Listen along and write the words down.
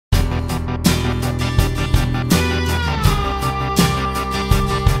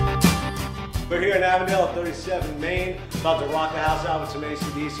We're here in Avondale at 37 Main, about to rock the house out with some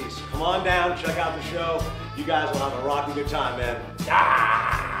AC/DC. So come on down, check out the show. You guys will have a rocking good time, man.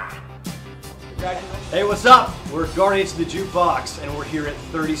 Ah! Hey, what's up? We're Guardians of the Jukebox, and we're here at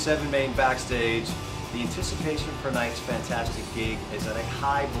 37 Main Backstage. The anticipation for tonight's fantastic gig is at a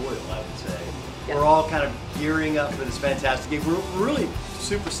high boil, I would say. Yeah. We're all kind of gearing up for this fantastic gig. We're really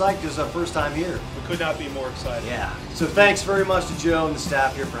super psyched because it's our first time here. We could not be more excited. Yeah. So thanks very much to Joe and the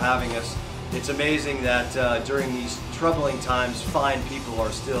staff here for having us. It's amazing that during these troubling times, fine people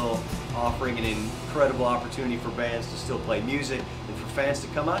are still offering an incredible opportunity for bands to still play music and for fans to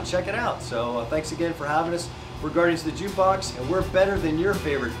come out and check it out. So thanks again for having us. We're Guardians of the Jukebox, and we're better than your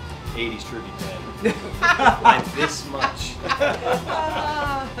favorite 80s tribute band. By this much.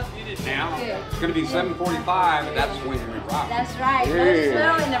 Now, it's going to be 7:45, and that's when we rock. That's right.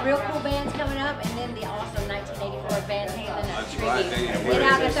 Yeah. And the real cool band's coming up, and then the awesome 1984 Van Halen tribute. Right. Get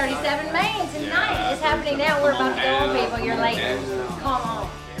out to 37 Main tonight. It's happening now. We're about to go on, people. You're late. Come on.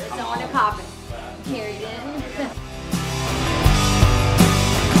 It's on and popping. Carried in.